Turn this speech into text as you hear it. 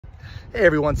Hey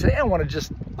everyone, today I want to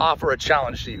just offer a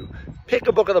challenge to you. Pick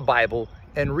a book of the Bible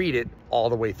and read it all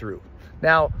the way through.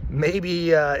 Now,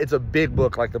 maybe it's a big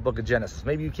book like the book of Genesis.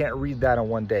 Maybe you can't read that in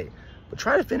one day, but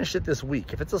try to finish it this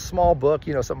week. If it's a small book,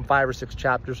 something 5 or 6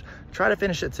 chapters, try to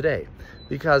finish it today.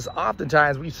 Because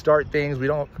oftentimes we start things, we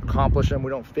don't accomplish them, we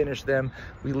don't finish them,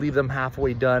 we leave them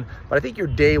halfway done. But I think your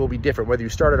day will be different, whether you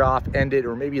start it off, end it,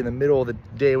 or maybe in the middle of the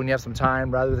day when you have some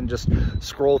time, rather than just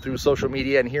scroll through social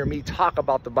media and hear me talk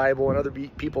about the Bible and other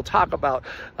people talk about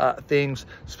things.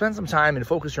 Spend some time and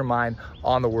focus your mind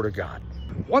on the Word of God.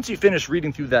 Once you finish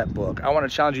reading through that book, I want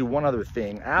to challenge you one other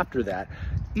thing. After that,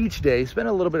 each day, spend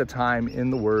a little bit of time in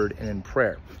the Word and in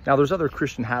prayer. Now, there's other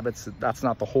Christian habits. That's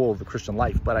not the whole of the Christian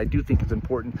life, but I do think it's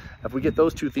important. If we get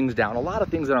those 2 things down, a lot of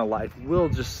things in our life will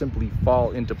just simply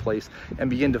fall into place and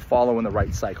begin to follow in the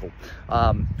right cycle.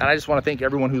 And I just want to thank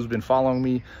everyone who's been following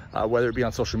me, whether it be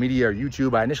on social media or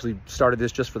YouTube. I initially started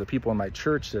this just for the people in my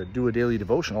church to do a daily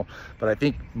devotional, but I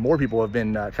think more people have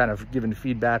been kind of giving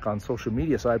feedback on social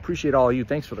media. So I appreciate all of you.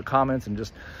 Thanks for the comments and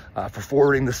just for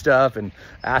forwarding the stuff and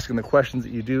asking the questions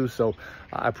that you do. So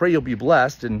I pray you'll be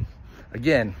blessed. And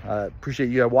again, appreciate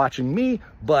you watching me,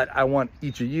 but I want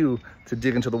each of you to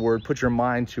dig into the Word, put your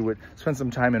mind to it, spend some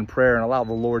time in prayer, and allow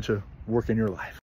the Lord to work in your life.